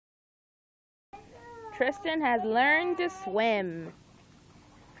Tristan has learned to swim.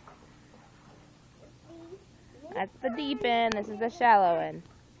 That's the deep end. This is the shallow end.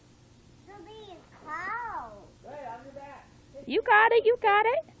 You got it. You got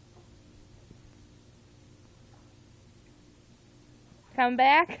it. Come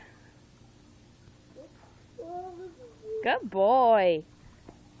back. Good boy.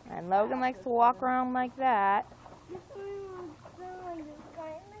 And Logan likes to walk around like that.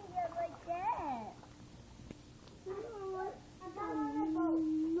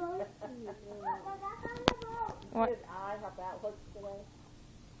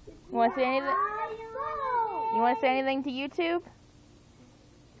 You want to say anything? You want to say anything to YouTube?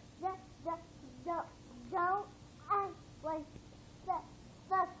 Don't like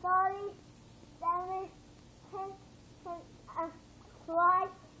the sorry fly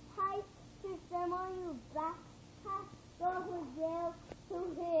type to them on your back. Go from there to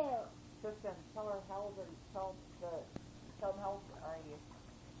here. Tristan, tell her how old are you? Tell them how old are you?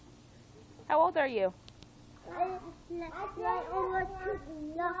 How old are you?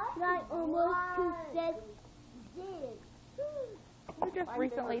 Almost two said. You just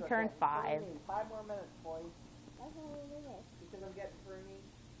recently turned 5. 5 more minutes, boys. Because I'm getting through me.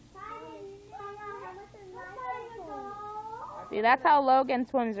 See, that's how Logan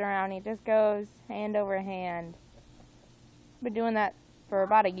swims around. He just goes hand over hand. Been doing that for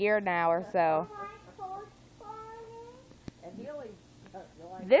about a year now or so.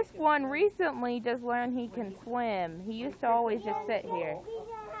 This one recently just learned he can swim. He used to always just sit here.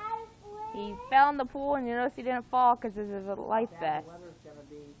 He fell in the pool and you notice he didn't fall because this is a life vest.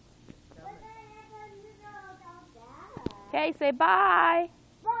 Okay, say bye.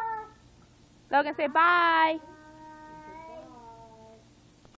 Logan, say bye.